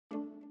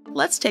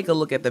Let's take a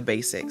look at the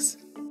basics.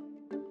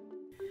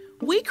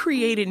 We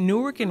created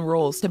Newark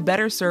Enrolls to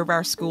better serve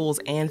our schools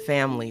and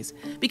families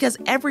because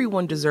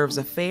everyone deserves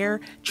a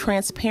fair,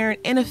 transparent,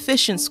 and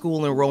efficient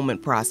school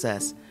enrollment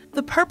process.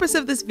 The purpose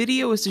of this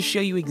video is to show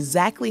you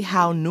exactly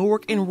how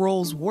Newark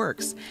Enrolls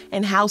works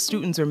and how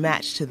students are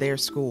matched to their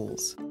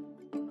schools.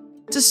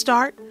 To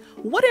start,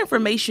 what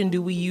information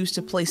do we use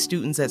to place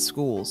students at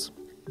schools?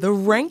 The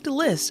ranked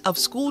list of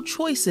school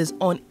choices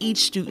on each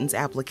student's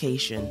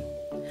application,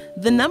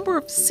 the number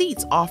of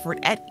seats offered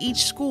at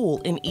each school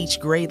in each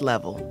grade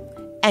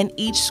level, and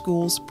each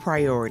school's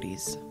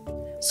priorities.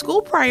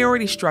 School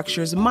priority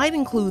structures might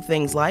include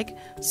things like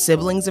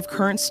siblings of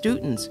current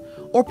students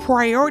or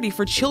priority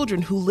for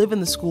children who live in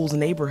the school's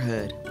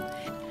neighborhood.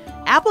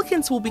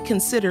 Applicants will be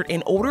considered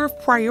in order of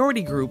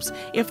priority groups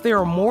if there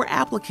are more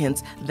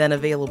applicants than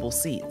available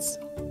seats.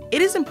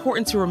 It is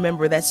important to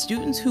remember that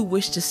students who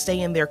wish to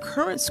stay in their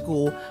current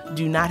school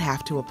do not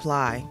have to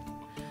apply.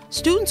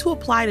 Students who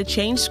apply to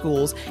change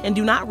schools and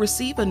do not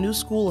receive a new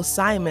school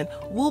assignment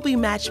will be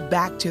matched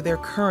back to their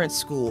current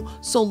school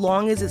so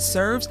long as it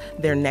serves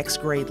their next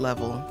grade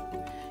level.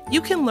 You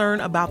can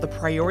learn about the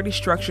priority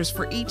structures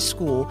for each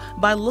school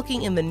by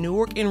looking in the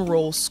Newark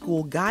Enrolls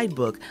School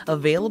Guidebook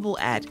available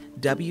at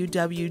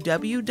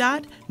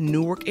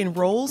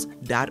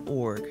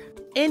www.newarkenrolls.org.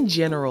 In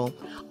general,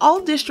 all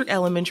district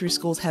elementary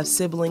schools have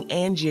sibling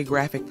and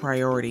geographic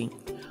priority.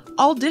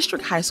 All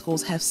district high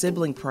schools have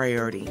sibling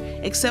priority,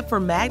 except for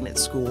magnet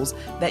schools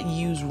that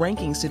use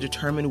rankings to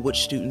determine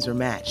which students are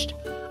matched.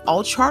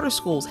 All charter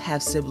schools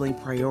have sibling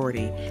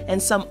priority,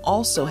 and some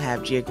also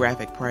have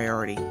geographic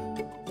priority.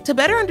 To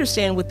better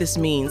understand what this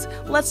means,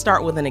 let's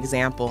start with an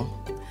example.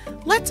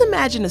 Let's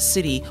imagine a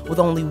city with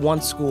only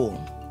one school.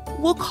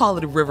 We'll call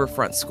it a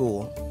Riverfront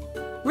School.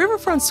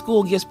 Riverfront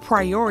School gives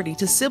priority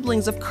to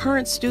siblings of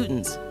current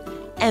students,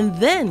 and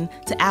then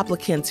to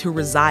applicants who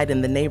reside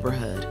in the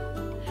neighborhood.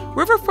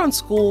 Riverfront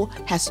School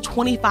has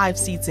 25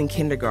 seats in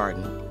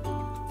kindergarten.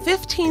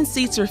 15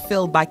 seats are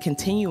filled by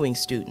continuing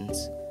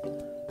students,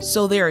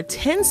 so there are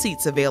 10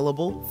 seats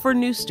available for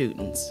new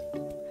students.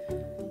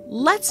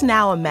 Let's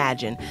now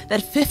imagine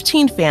that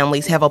 15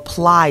 families have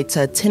applied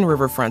to attend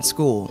Riverfront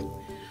School.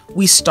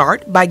 We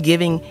start by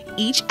giving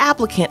each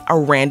applicant a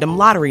random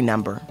lottery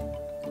number.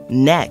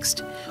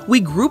 Next, we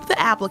group the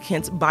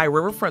applicants by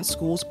Riverfront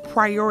School's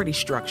priority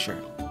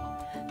structure.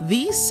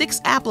 These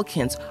 6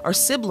 applicants are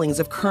siblings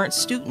of current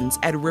students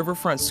at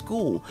Riverfront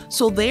School,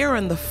 so they are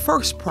in the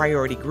first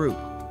priority group.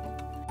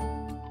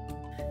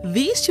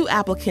 These 2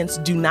 applicants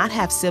do not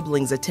have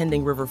siblings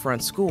attending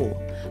Riverfront School,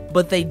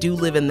 but they do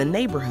live in the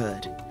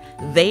neighborhood.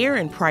 They are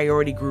in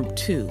priority group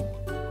 2.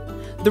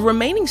 The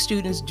remaining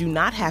students do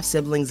not have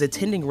siblings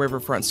attending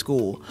Riverfront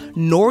School,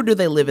 nor do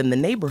they live in the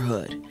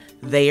neighborhood.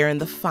 They are in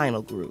the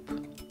final group.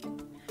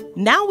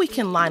 Now we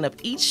can line up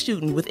each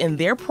student within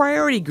their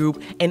priority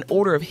group in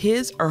order of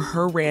his or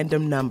her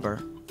random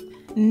number.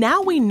 Now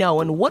we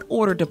know in what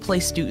order to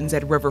place students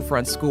at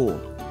Riverfront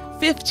School.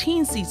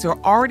 15 seats are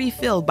already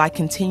filled by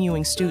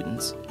continuing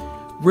students.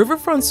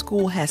 Riverfront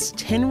School has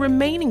 10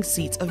 remaining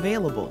seats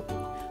available,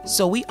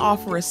 so we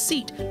offer a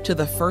seat to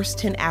the first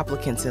 10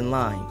 applicants in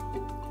line.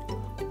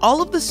 All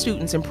of the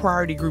students in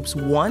priority groups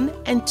 1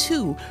 and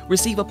 2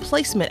 receive a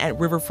placement at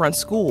Riverfront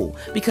School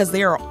because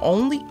there are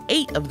only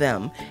 8 of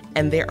them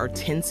and there are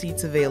 10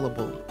 seats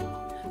available.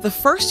 The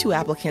first 2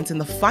 applicants in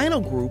the final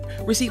group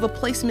receive a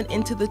placement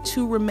into the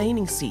 2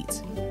 remaining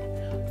seats.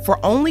 For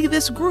only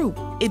this group,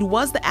 it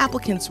was the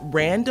applicant's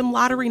random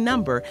lottery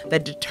number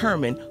that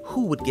determined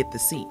who would get the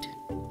seat.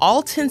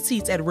 All 10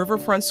 seats at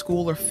Riverfront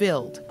School are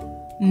filled.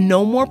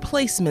 No more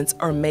placements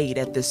are made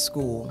at this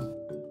school.